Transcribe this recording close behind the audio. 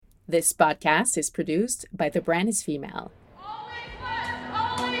This podcast is produced by The Brand is Female. Always was,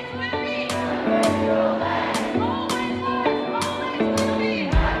 always will be.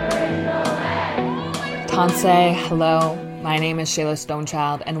 Tansei, hello. My name is Shayla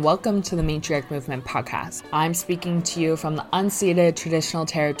Stonechild, and welcome to the Matriarch Movement podcast. I'm speaking to you from the unceded traditional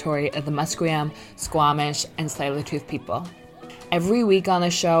territory of the Musqueam, Squamish, and Tsleil-Waututh people. Every week on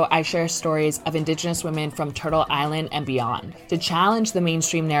the show, I share stories of Indigenous women from Turtle Island and beyond to challenge the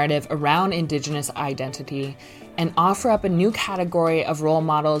mainstream narrative around Indigenous identity and offer up a new category of role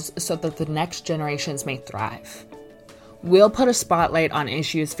models so that the next generations may thrive. We'll put a spotlight on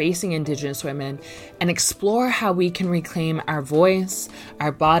issues facing Indigenous women and explore how we can reclaim our voice,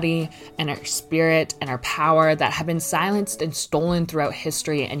 our body, and our spirit and our power that have been silenced and stolen throughout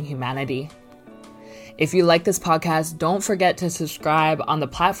history and humanity. If you like this podcast, don't forget to subscribe on the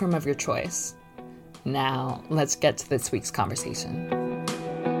platform of your choice. Now, let's get to this week's conversation.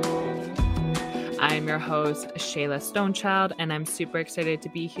 I'm your host, Shayla Stonechild, and I'm super excited to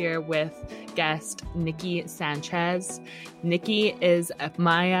be here with guest Nikki Sanchez. Nikki is a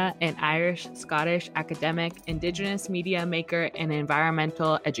Maya, an Irish-Scottish academic, Indigenous media maker, and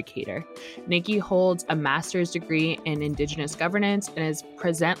environmental educator. Nikki holds a master's degree in Indigenous governance and is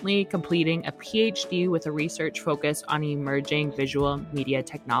presently completing a PhD with a research focus on emerging visual media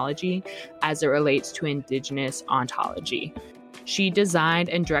technology as it relates to Indigenous ontology. She designed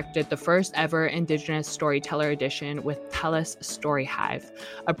and directed the first ever Indigenous Storyteller Edition with TELUS Story Hive,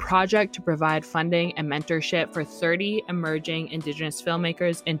 a project to provide funding and mentorship for 30 emerging Indigenous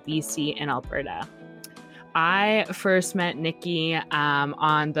filmmakers in BC and Alberta. I first met Nikki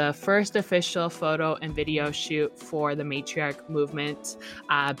on the first official photo and video shoot for the Matriarch Movement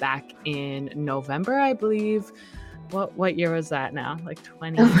back in November, I believe. What year was that now? Like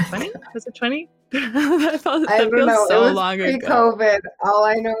 2020? Was it 20? That don't know. So it was long pre-COVID. All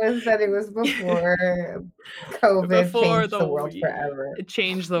I know is that it was before COVID changed the world forever. It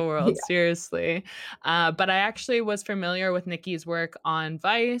changed the world, seriously. But I actually was familiar with Nikki's work on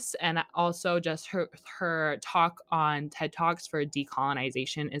Vice and also just her talk on TED Talks for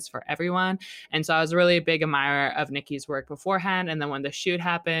Decolonization is for Everyone. And so I was really a big admirer of Nikki's work beforehand. And then when the shoot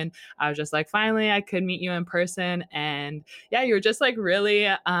happened, I was just like, finally, I could meet you in person. And yeah, you were just like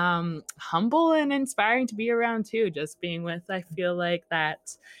really humble and inspiring to be around too, just being with, I feel like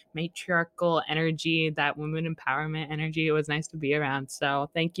that matriarchal energy, that women empowerment energy. It was nice to be around. So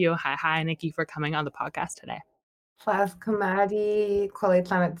thank you. Hi, Nikki, for coming on the podcast today. Plas Kamadi, Kwale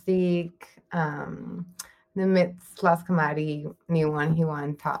Planet Zeke, Nimitz Plas Kamadi, Niwan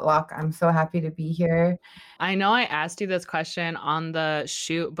Hiwan Tatlock. I'm so happy to be here. I know I asked you this question on the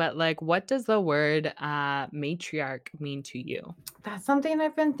shoot, but like, what does the word matriarch mean to you? That's something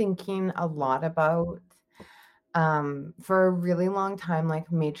I've been thinking a lot about. For a really long time, like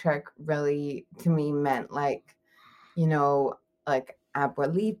matriarch really to me meant like, like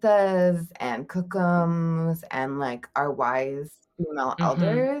abuelitas and cookums and like our wise female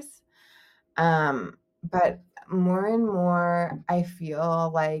elders. But more and more, I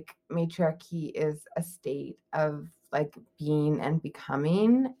feel like matriarchy is a state of like being and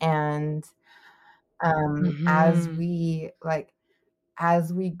becoming. And as we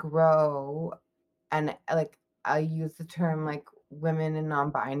grow, and like I use the term like women and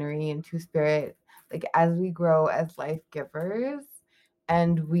non-binary and two-spirit, like as we grow as life givers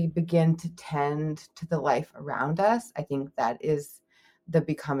and we begin to tend to the life around us, I think that is the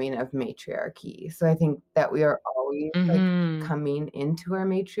becoming of matriarchy. So I think that we are always like coming into our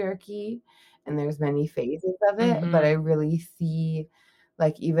matriarchy, and there's many phases of it, but I really see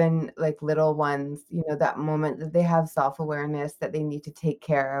like even like little ones, that moment that they have self-awareness that they need to take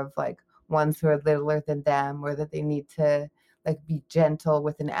care of like ones who are littler than them, or that they need to like be gentle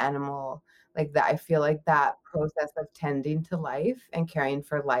with an animal, like that. I feel like that process of tending to life and caring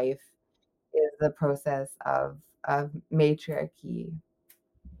for life is the process of matriarchy.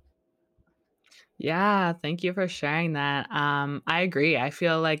 Yeah, thank you for sharing that. I agree. I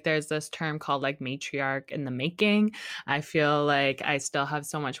feel like there's this term called like matriarch in the making. I feel like I still have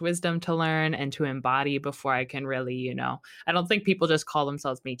so much wisdom to learn and to embody before I can really, I don't think people just call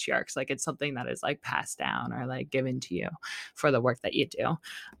themselves matriarchs. Like it's something that is like passed down or like given to you for the work that you do.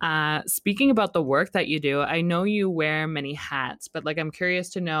 Speaking about the work that you do, I know you wear many hats, but like I'm curious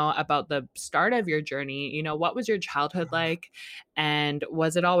to know about the start of your journey. What was your childhood like? And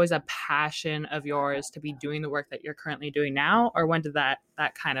was it always a passion of yours to be doing the work that you're currently doing now? Or when did that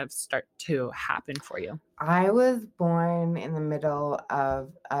kind of start to happen for you? I was born in the middle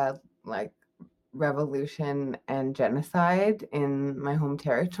of like revolution and genocide in my home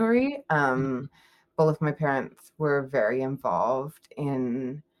territory. Both of my parents were very involved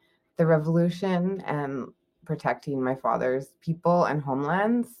in the revolution and protecting my father's people and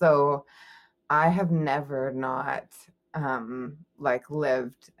homeland. So I have never not like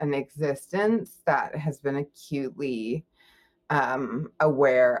lived an existence that has been acutely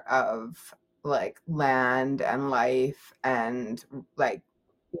aware of like land and life and like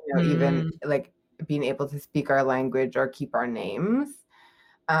even like being able to speak our language or keep our names.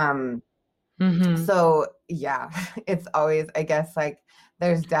 So yeah, it's always, I guess, like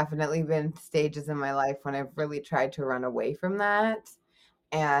there's definitely been stages in my life when I've really tried to run away from that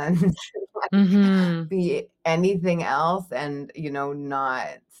and be anything else and not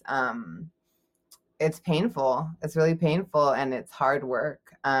it's painful. It's really painful and it's hard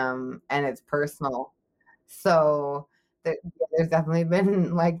work. And it's personal. So there's definitely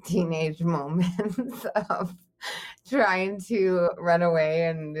been like teenage moments of trying to run away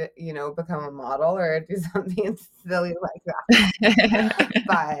and become a model or do something silly like that.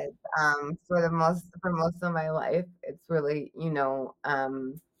 But for most of my life, it's really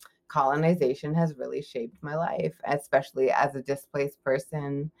colonization has really shaped my life, especially as a displaced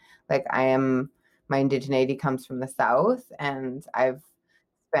person. Like my indigeneity comes from the South, and I've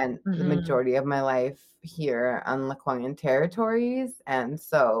spent the majority of my life here on Lekwungen territories. And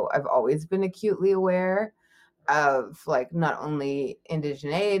so I've always been acutely aware of like not only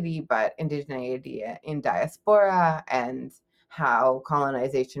indigeneity, but indigeneity in diaspora and how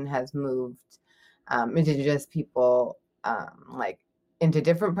colonization has moved indigenous people like into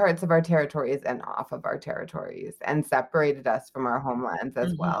different parts of our territories and off of our territories and separated us from our homelands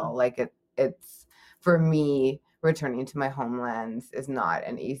as well. Like it's for me, returning to my homelands is not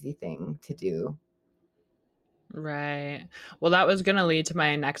an easy thing to do. Right. Well, that was going to lead to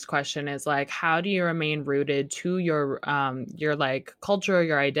my next question is like, how do you remain rooted to your like culture,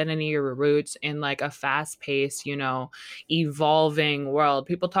 your identity, your roots in like a fast paced, evolving world?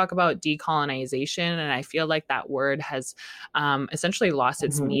 People talk about decolonization, and I feel like that word has essentially lost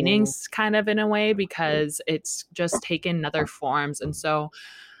its meanings kind of in a way because it's just taken other forms. And so,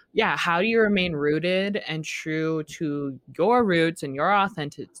 yeah, how do you remain rooted and true to your roots and your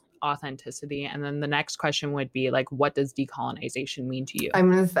authenticity? And then the next question would be like, what does decolonization mean to you?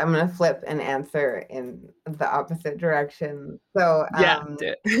 I'm gonna flip and answer in the opposite direction. So Do just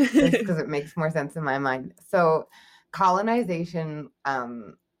it. because it makes more sense in my mind. So colonization,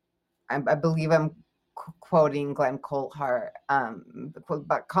 I believe I'm quoting Glenn Coulthart,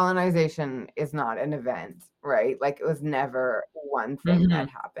 but colonization is not an event, right? Like it was never one thing that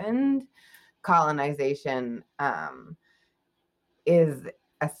happened. Colonization is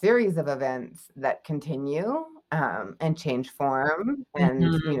a series of events that continue and change form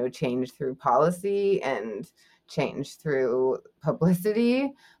and change through policy and change through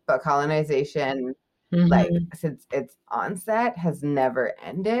publicity. But colonization, like since its onset, has never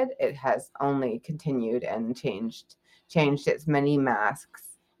ended. It has only continued and changed its many masks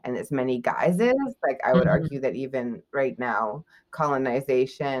and its many guises. Like I would argue that even right now,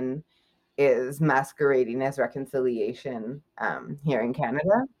 colonization is masquerading as reconciliation here in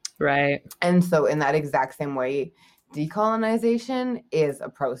Canada. Right. And so in that exact same way, decolonization is a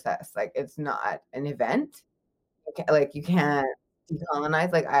process. Like it's not an event. Like you can't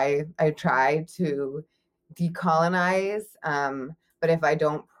decolonize. Like I try to decolonize, but if I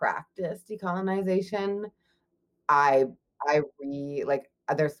don't practice decolonization, I like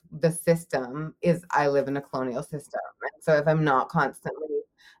there's the system is I live in a colonial system. And so if I'm not constantly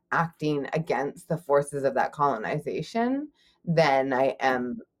acting against the forces of that colonization, then I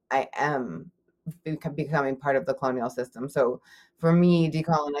am becoming part of the colonial system. So for me,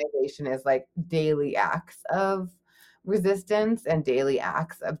 decolonization is like daily acts of resistance and daily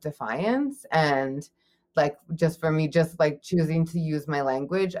acts of defiance. And like just for me, just like choosing to use my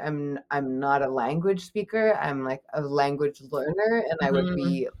language, I'm not a language speaker. I'm like a language learner, and I would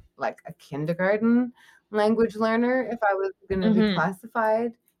be like a kindergarten language learner if I was going to be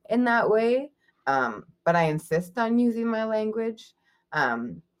classified in that way. But I insist on using my language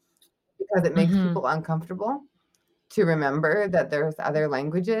because it makes people uncomfortable to remember that there's other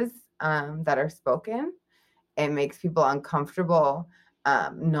languages that are spoken. It makes people uncomfortable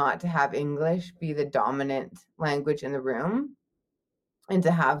not to have English be the dominant language in the room and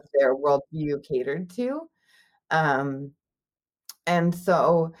to have their worldview catered to. And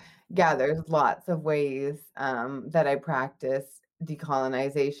so, yeah, there's lots of ways that I practice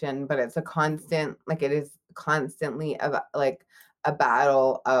decolonization, but it's a constant, like it is constantly like a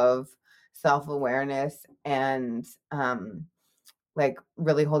battle of self-awareness and like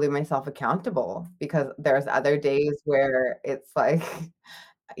really holding myself accountable, because there's other days where it's like,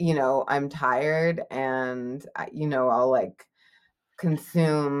 I'm tired and, I'll like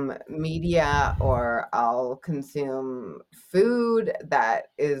consume media or I'll consume food that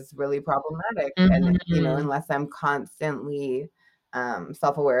is really problematic. And, Mhm. unless I'm constantly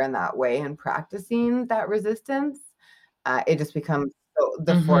self-aware in that way and practicing that resistance, it just becomes so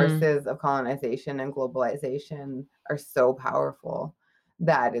the Mhm. forces of colonization and globalization are so powerful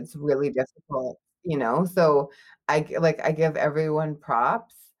that it's really difficult, So I give everyone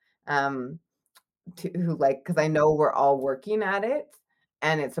props. Um, to who like because I know we're all working at it,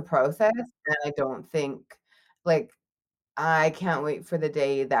 and it's a process, and I don't think like, I can't wait for the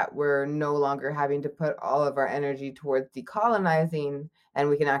day that we're no longer having to put all of our energy towards decolonizing, and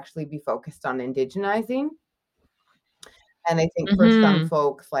we can actually be focused on indigenizing, and I think for some Mhm.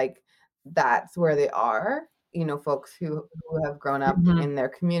 folks, like, that's where they are, folks who have grown up Mhm. in their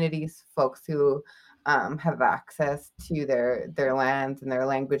communities, folks who, have access to their lands and their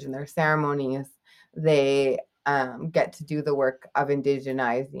language and their ceremonies, they, get to do the work of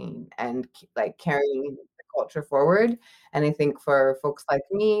indigenizing and carrying the culture forward, and I think for folks like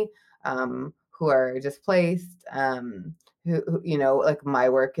me, who are displaced, like, my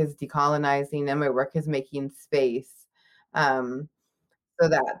work is decolonizing and my work is making space, um, so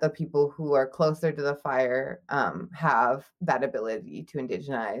that the people who are closer to the fire, have that ability to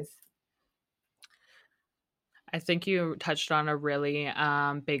indigenize. I think you touched on a really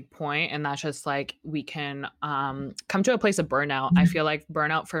big point, and that's just like we can come to a place of burnout. I feel like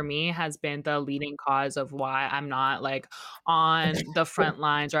burnout for me has been the leading cause of why I'm not like on the front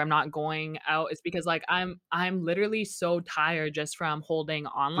lines or I'm not going out. It's because like I'm literally so tired just from holding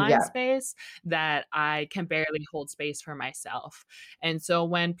online Yeah. space that I can barely hold space for myself. And so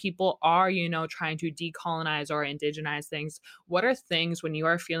when people are, trying to decolonize or indigenize things, what are things when you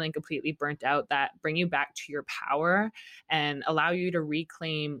are feeling completely burnt out that bring you back to your power and allow you to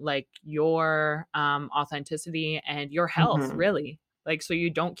reclaim like your authenticity and your health, Mhm. really? Like, so you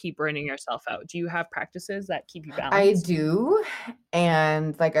don't keep burning yourself out. Do you have practices that keep you I balanced? do,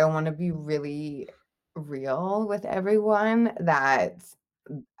 and, I wanna be really real with everyone that,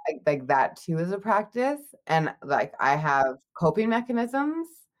 that too is a practice, and, I have coping mechanisms,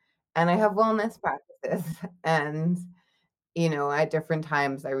 and I have wellness practices, and, at different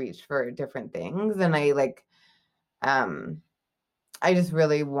times, I reach for different things, and um I just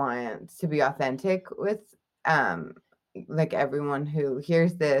really want to be authentic with, um, everyone who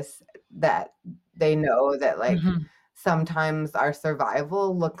hears this, that they know that, Mhm. sometimes our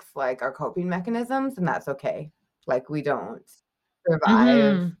survival looks like our coping mechanisms, and that's okay. We don't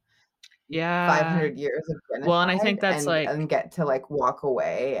survive Mhm. Yeah. 500 years of Well, and I think genocide that's and like get to, walk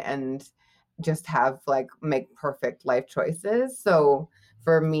away and just have, make perfect life choices. So,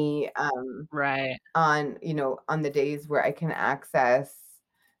 for me, right. on the days where I can access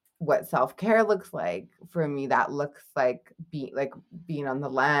what self-care looks like, for me, that looks like being on the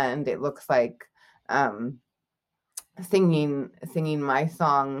land. It looks like, um, singing my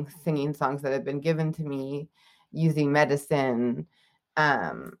songs, singing songs that have been given to me, using medicine,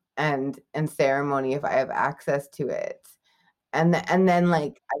 and ceremony if I have access to it. And then, I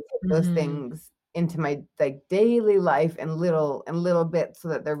take those Mhm. things into my, daily life in little bits so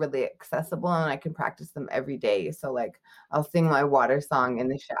that they're really accessible and I can practice them every day. So, I'll sing my water song in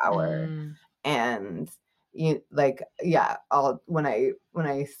the shower, Mm. and yeah, I'll when I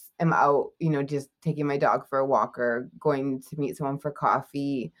am out, just taking my dog for a walk or going to meet someone for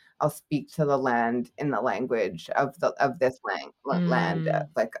coffee, I'll speak to the land in the language of this land,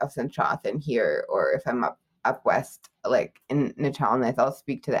 Mm. of Sinchothan here, or if I'm up west, in Nechalanes, I'll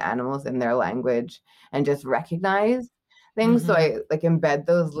speak to the animals in their language and just recognize things. So Mhm. I embed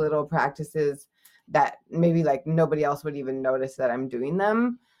those little practices that maybe nobody else would even notice that I'm doing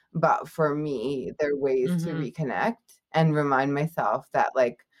them, but for me, they're ways to Mhm. reconnect and remind myself that,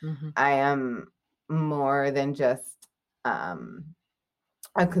 Mhm. I am more than just, um,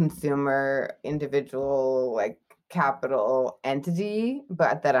 a consumer, individual, capital entity,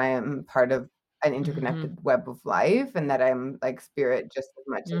 but that I am part of an Mhm. interconnected web of life, and that I'm, spirit just as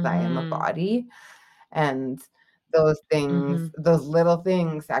much as I am a Mhm. body. And Mhm. those little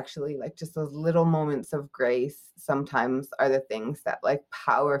things actually, just those little moments of grace sometimes are the things that,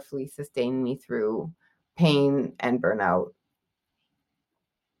 powerfully sustain me through pain and burnout.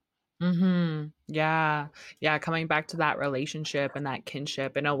 Mhm. Yeah. Yeah, coming back to that relationship and that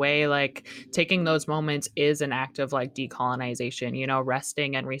kinship in a way, like taking those moments is an act of like decolonization,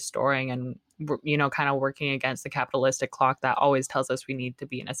 resting and restoring and kind of working against the capitalistic clock that always tells us we need to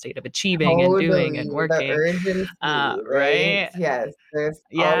be in a state of achieving and doing and Totally, the working. urgency, right? Right? Yes, there's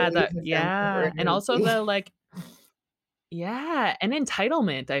Yeah, always the a sense of yeah, and also urgency. the like Yeah, and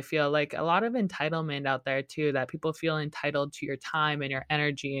entitlement, I feel like a lot of entitlement out there too, that people feel entitled to your time and your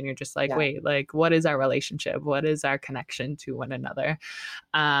energy, and you're just like, Yeah. "Wait, like, what is our relationship? What is our connection to one another?"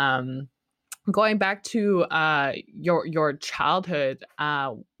 Um, Going back to, your childhood,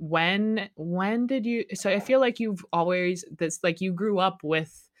 when did you so I feel like you've always this like, you grew up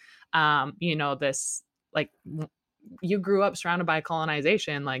with, this, like, you grew up surrounded by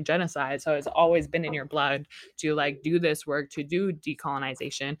colonization, like genocide. So it's always been in your blood to like do this work, to do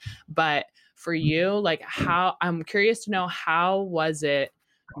decolonization. But for you, like, how I'm curious to know, how was it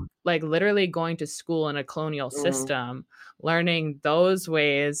like literally going to school in a colonial Mm. system, learning those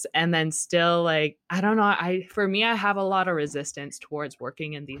ways, and then still like, I don't know, I for me, I have a lot of resistance towards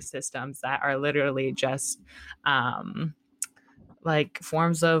working in these systems that are literally just um like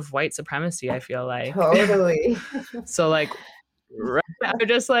forms of white supremacy, I feel like. Totally. So like, right, I'm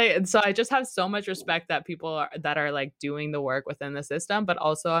just like, so I just have so much respect that people are that are like doing the work within the system, but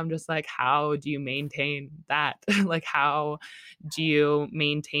also I'm just like, how do you maintain that? Like, how do you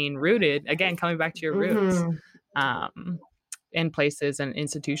maintain rooted, again, coming back to your roots, Mhm. um, in places and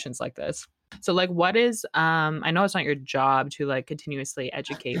institutions like this? So like, what is I know it's not your job to like continuously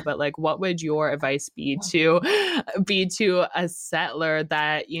educate, but like, what would your advice be to be to a settler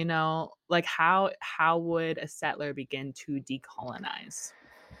that, like, how would a settler begin to decolonize?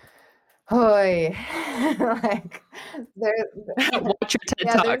 Hoy. Like, there Watch your TED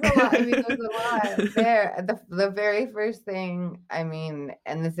yeah, there's a talk. lot. I mean, there's a lot there. The very first thing, I mean,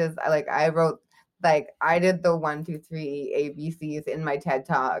 and this is like I wrote, like I did the 1, 2, 3 ABCs in my TED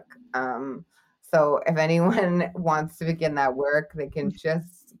talk. So if anyone wants to begin that work, they can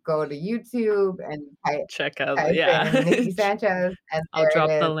just go to YouTube and Check out, type yeah. in Nikki Sanchez, and I'll there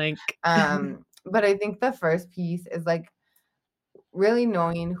drop it the is. link. But I think the first piece is like really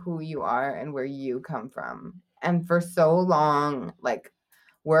knowing who you are and where you come from. And for so long, like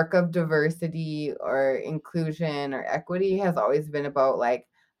work of diversity or inclusion or equity has always been about like,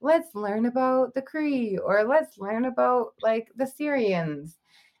 let's learn about the Cree or let's learn about like the Syrians.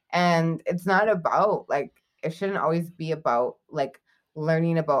 And it's not about like, it shouldn't always be about like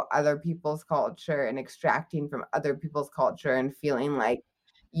learning about other people's culture and extracting from other people's culture and feeling like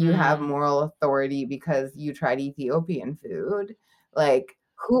you have Mm, moral authority because you tried Ethiopian food. Like,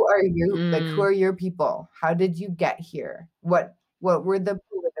 who are you? Like, who mm, are your people? How did you get here? What were the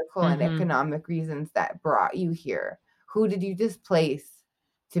political and mhm, economic reasons that brought you here? Who did you displace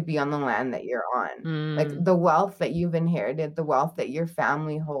to be on the land that you're on? Like mm, the wealth that you've inherited, the wealth that your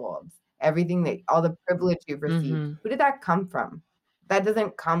family holds, everything that all the privilege you've received, mhm, who did that come from? That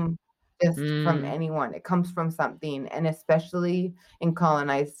doesn't come just from mm, anyone. It comes from something, and especially in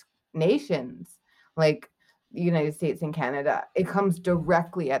colonized nations like the United States and Canada, it comes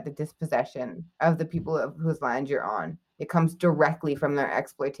directly at the dispossession of the people of whose land you're on. It comes directly from their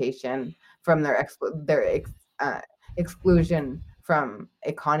exploitation, from uh, exclusion from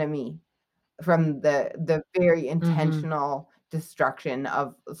economy, from the very mhm, intentional destruction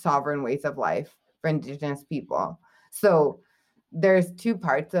of sovereign ways of life for indigenous people. So there's two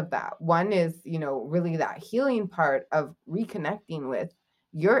parts of that. One is, really that healing part of reconnecting with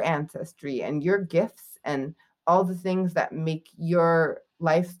your ancestry and your gifts and all the things that make your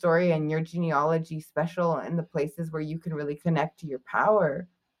life story and your genealogy special and the places where you can really connect to your power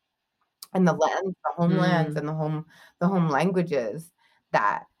and the lands, the homelands, mm, and the home languages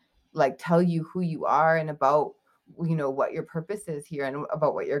that like tell you who you are and about what your purpose is here and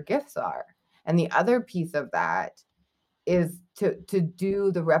about what your gifts are. And the other piece of that is to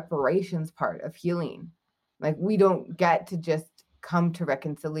do the reparations part of healing. Like we don't get to just come to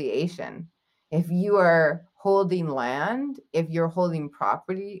reconciliation. If you are holding land, if you're holding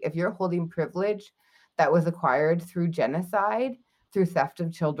property, if you're holding privilege that was acquired through genocide, through theft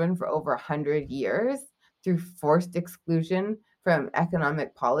of children for over 100 years, through forced exclusion from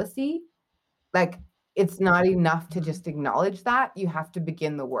economic policy, like it's not enough to just acknowledge that. You have to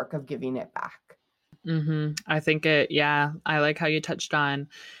begin the work of giving it back. I think yeah, I like how you touched on,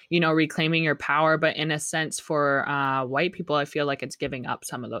 reclaiming your power, but in a sense for white people, I feel like it's giving up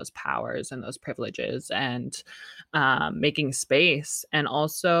some of those powers and those privileges and making space and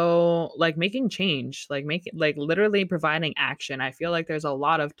also like making change, like literally providing action. I feel like there's a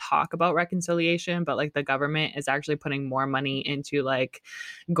lot of talk about reconciliation, but like the government is actually putting more money into like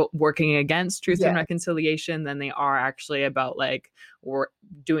working against truth and Yes, reconciliation than they are actually about like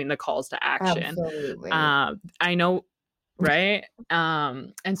doing the calls to action. absolutely. I know, right?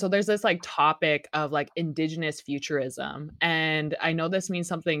 And so there's this like topic of like indigenous futurism. And I know this means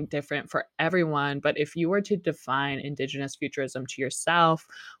something different for everyone, but if you were to define indigenous futurism to yourself,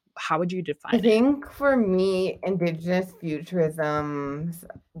 how would you I define it? think for me, Indigenous futurism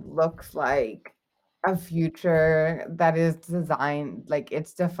looks like a future that is designed, like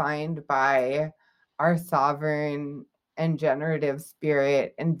it's defined by our sovereign and generative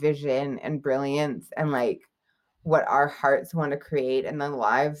spirit and vision and brilliance and like what our hearts want to create and the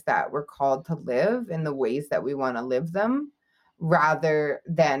lives that we're called to live in the ways that we want to live them, rather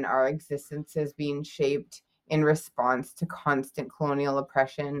than our existences being shaped in response to constant colonial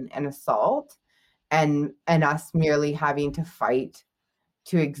oppression and assault, and us merely having to fight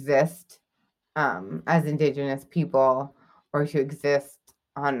to exist as Indigenous people, or to exist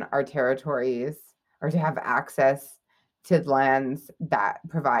on our territories, or to have access to lands that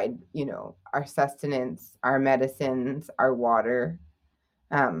provide, you know, our sustenance, our medicines, our water.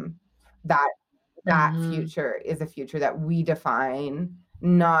 Um, that that Mm-hmm. future is a future that we define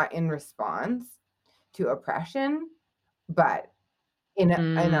not in response to oppression, but in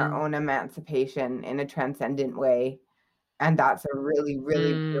our Mm, own emancipation in a transcendent way. And that's a really,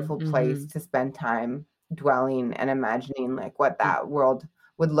 really mm, beautiful place mm-hmm. to spend time dwelling and imagining like what that world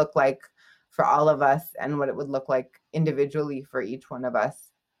would look like for all of us and what it would look like individually for each one of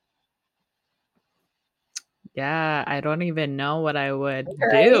us. Yeah, I don't even know what I would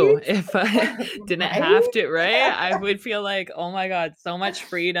do Right? if I didn't have Right? to, right? I would feel like, oh my God, so much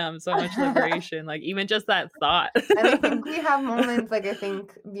freedom, so much liberation. Like even just that thought. And I think we have moments like I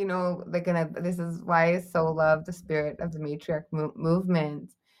think, you know, like this is why I so love the spirit of the matriarch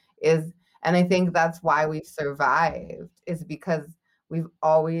movement is, and I think that's why we've survived, is because we've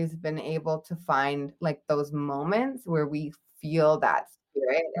always been able to find like those moments where we feel that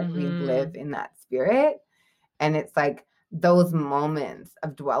spirit and we live Hmm. in that spirit. And it's like those moments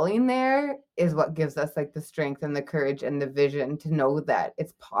of dwelling there is what gives us like the strength and the courage and the vision to know that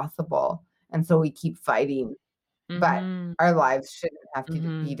it's possible. And so we keep fighting, but Hmm. our lives shouldn't have to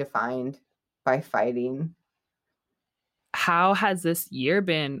be Hmm. defined by fighting. How has this year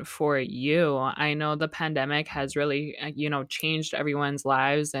been for you? I know the pandemic has really, changed everyone's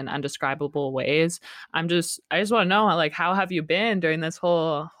lives in undescribable ways. I just want to know, like, how have you been during this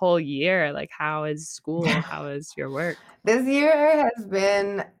whole year? Like, how is school? How is your work? This year has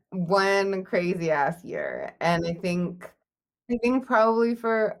been one crazy ass year. And I think probably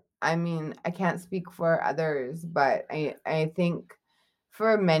for, I mean, I can't speak for others, but I think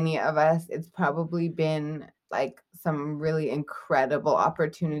for many of us, it's probably been like some really incredible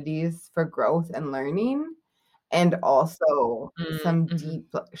opportunities for growth and learning, and also Mm, some mhm.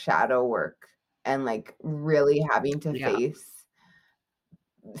 deep shadow work and like really having to Yeah.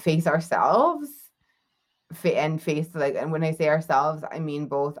 face ourselves and face like, and when I say ourselves, I mean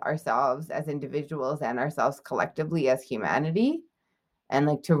both ourselves as individuals and ourselves collectively as humanity, and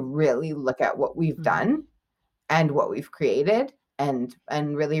like to really look at what we've Mhm. done and what we've created, and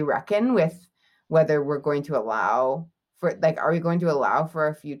really reckon with whether we're going to allow for, like, are we going to allow for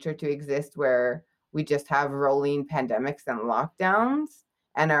a future to exist where we just have rolling pandemics and lockdowns,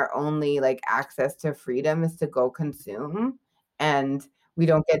 and our only like access to freedom is to go consume, and we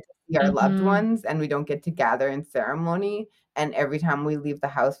don't get to see our loved Mhm. ones, and we don't get to gather in ceremony, and every time we leave the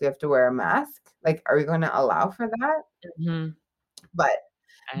house we have to wear a mask? Like, are we going to allow for that? Mhm. But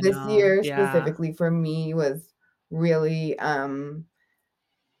I this know. year Yeah. specifically for me was really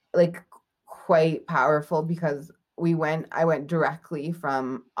like quite powerful because I went directly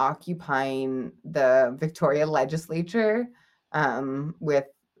from occupying the Victoria legislature with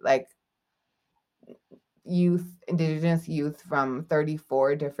like indigenous youth from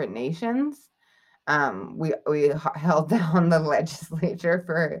 34 different nations. We held down the legislature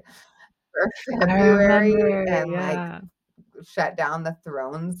for I February remember. and like Yeah. shut down the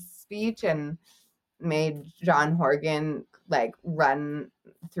thrones speech and made John Horgan like run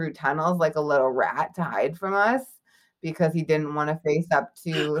through tunnels like a little rat to hide from us because he didn't want to face up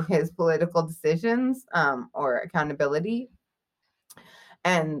to his political decisions or accountability.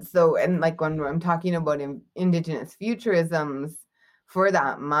 And so, and like when I'm talking about Indigenous futurisms, for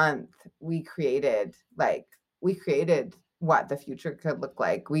that month, we created what the future could look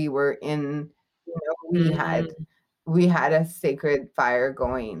like. We were in, you know, Mm, we had a sacred fire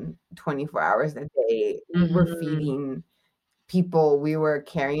going 24 hours a day. We were mhm. feeding people, we were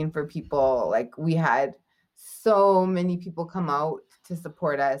caring for people. Like we had so many people come out to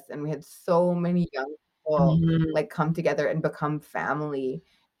support us, and we had so many young people Mhm. like come together and become family.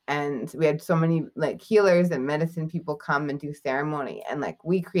 And we had so many like healers and medicine people come and do ceremony. And like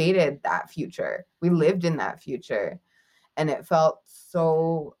we created that future. We lived in that future. And it felt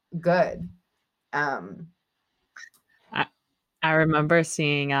so good. Um, I remember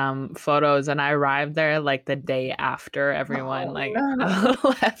seeing photos, and I arrived there like the day after everyone Oh like no.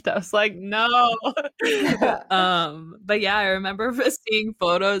 left. I was like, no. But yeah, I remember seeing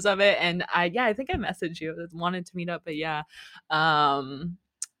photos of it, and I think I messaged you, wanted to meet up, but yeah. Um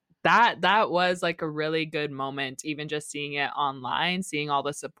that was like a really good moment, even just seeing it online, seeing all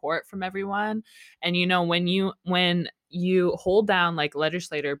the support from everyone. And when you hold down like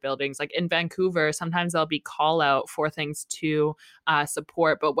legislator buildings, like in Vancouver, sometimes there'll be call out for things to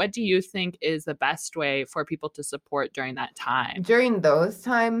support. But what do you think is the best way for people to support during that time? During those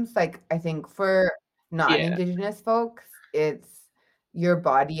times, like I think for Yeah. non-Indigenous folks, it's your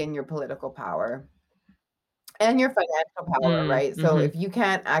body and your political power and your financial power, right? So Mm-hmm. if you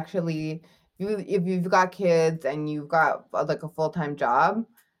can't actually, if you've got kids and you've got like a full-time job,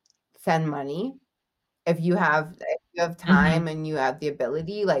 send money. If you have Mm-hmm. time and you have the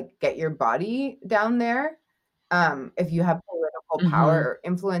ability, like get your body down there. If you have political power Mm-hmm. or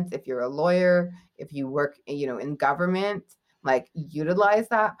influence, if you're a lawyer, if you work, in government, like utilize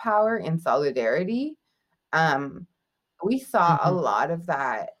that power in solidarity. Um, we saw a Mm-hmm. lot of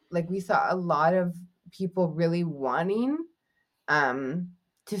that. Like we saw a lot of people really wanting um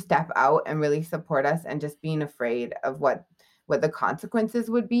to step out and really support us and just being afraid of what the consequences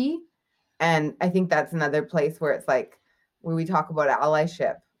would be. And I think that's another place where it's like where we talk about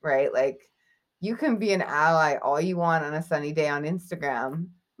allyship, right? Like you can be an ally all you want on a sunny day on Instagram,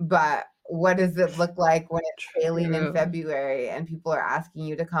 but what does it look like when it's hailing in True. February and people are asking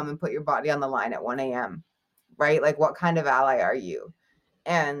you to come and put your body on the line at 1 a.m., right? Like what kind of ally are you?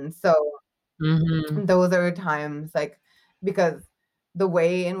 And so Mm-hmm. those are times like because the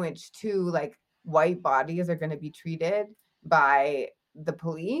way in which two like white bodies are going to be treated by the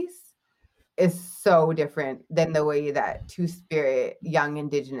police is so different than the way that two spirit young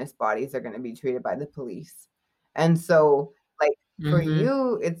indigenous bodies are going to be treated by the police. And so like for Mm-hmm.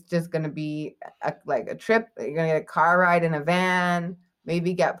 you it's just going to be like a trip, you're going to get a car ride in a van,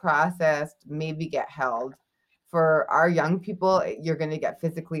 maybe get processed, maybe get held. For our young people, you're going to get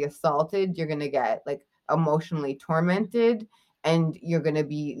physically assaulted, you're going to get like emotionally tormented, and you're going to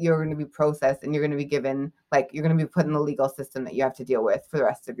be processed, and you're going to be given like you're going to be put in the legal system that you have to deal with for the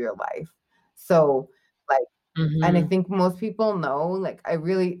rest of your life. So, like, and I Mm-hmm. think most people know, like,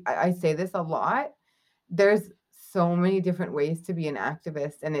 I say this a lot. There's so many different ways to be an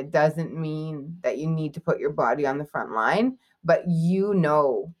activist, and it doesn't mean that you need to put your body on the front line, but you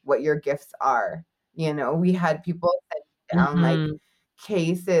know what your gifts are. We had people send down like Mm-hmm.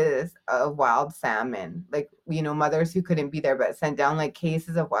 cases of wild salmon, like, mothers who couldn't be there, but sent down like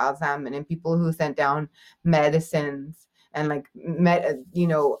cases of wild salmon, and people who sent down medicines and like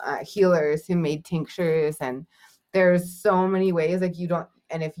healers who made tinctures. And there's so many ways, like, you don't,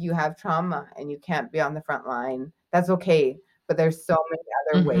 and if you have trauma and you can't be on the front line, that's okay, but there's so many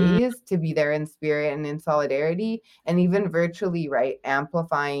other Mm-hmm. ways to be there in spirit and in solidarity, and even virtually, right,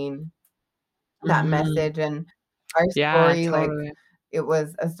 amplifying that Mm-hmm. message. And our Yeah, story, like, totally. it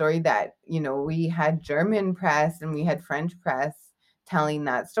was a story that we had German press and we had French press telling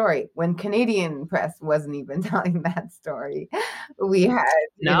that story when Canadian press wasn't even telling that story. We had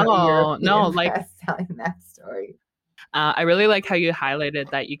No, no, European like, press telling that story. I really like how you highlighted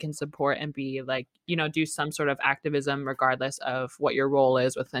that you can support and be like, do some sort of activism regardless of what your role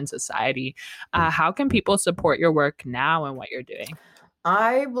is within society. How can people support your work now and what you're doing?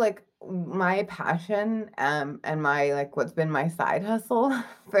 I like my passion, and my like what's been my side hustle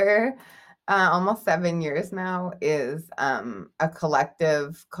for almost 7 years now is a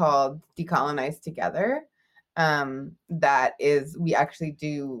collective called Decolonize Together. That is, we actually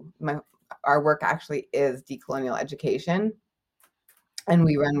do our work actually is decolonial education, and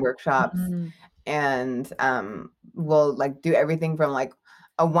we run workshops, Mhm. and we'll like do everything from like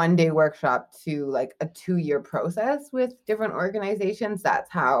a 1 day workshop to like a 2 year process with different organizations.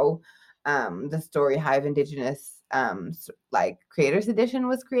 That's how the Story Hive Indigenous like Creators Edition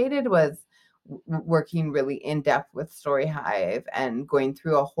was created, was working really in depth with Story Hive and going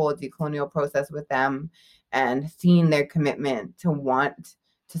through a whole decolonial process with them, and seeing their commitment to want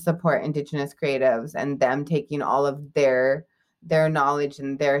to support Indigenous creatives, and them taking all of their knowledge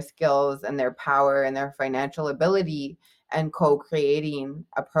and their skills and their power and their financial ability and co-creating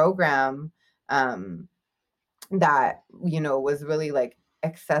a program um, that was really like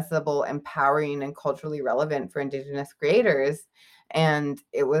accessible, empowering, and culturally relevant for Indigenous creators. And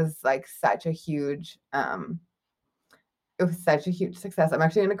it was such a huge success. I'm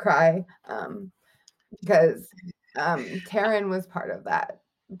actually going to cry because Taryn was part of that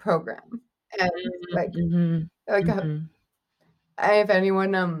program. And like Mhm. like Mhm. if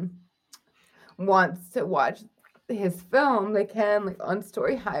anyone wants to watch his film, they can, like, on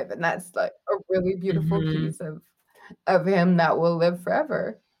Story Hive, and that's, like, a really beautiful Mhm. piece of him that will live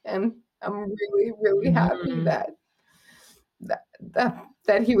forever, and I'm really, really happy Mhm.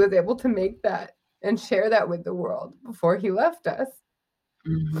 that he was able to make that and share that with the world before he left us.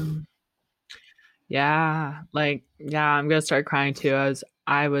 Mhm. Yeah, like, yeah, I'm gonna start crying too.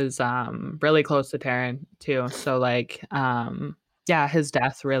 I was really close to Taryn too. So like, yeah, his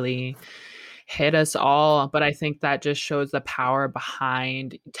death really hit us all. But I think that just shows the power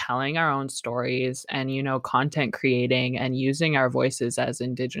behind telling our own stories and, content creating and using our voices as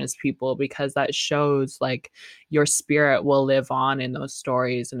Indigenous people, because that shows like your spirit will live on in those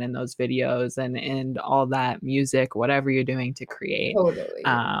stories and in those videos and in all that music, whatever you're doing to create. Totally.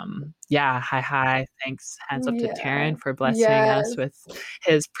 Yeah, hi. Thanks. Hands up to Yeah. Taryn for blessing us Yes. with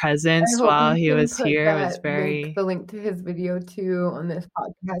his I presence hope while you he can was put here. It was that link very, the link to his video too on this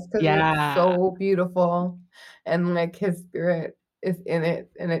podcast because it's yeah. so beautiful, and, like, his spirit is in it,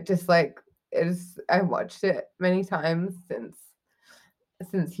 and it just, like, is I watched it many times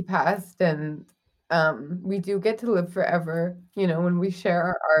since he passed, and, we do get to live forever, when we share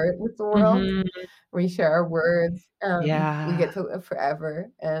our art with the world, Mhm. we share our words, we Yeah. get to live forever,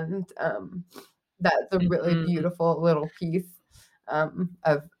 and, that's a really Mhm. beautiful little piece,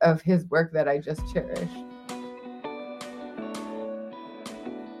 of his work that I just cherish.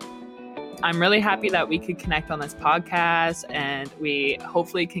 I'm really happy that we could connect on this podcast and we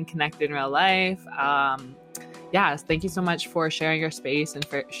hopefully can connect in real life. Yeah, thank you so much for sharing your space and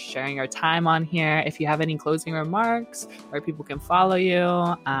for sharing your time on here. If you have any closing remarks where people can follow you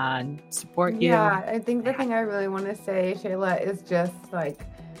and support you. Yeah, I think the thing I really wanna say, Shayla, is just, like,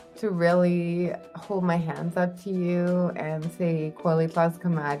 to really hold my hands up to you and say Kweli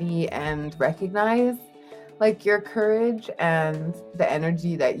Tlaxcamati and recognize, like, your courage and the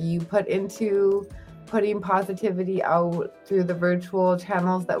energy that you put into putting positivity out through the virtual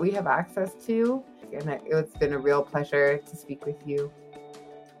channels that we have access to, and it's been a real pleasure to speak with you.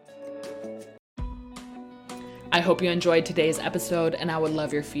 I hope you enjoyed today's episode and I would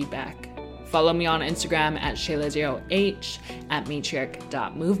love your feedback. Follow me on Instagram at Shayla0H, at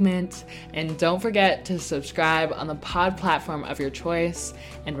matriarch.movement, and don't forget to subscribe on the pod platform of your choice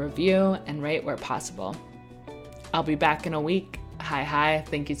and review and rate where possible. I'll be back in a week. Hi.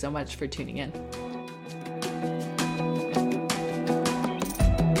 Thank you so much for tuning in.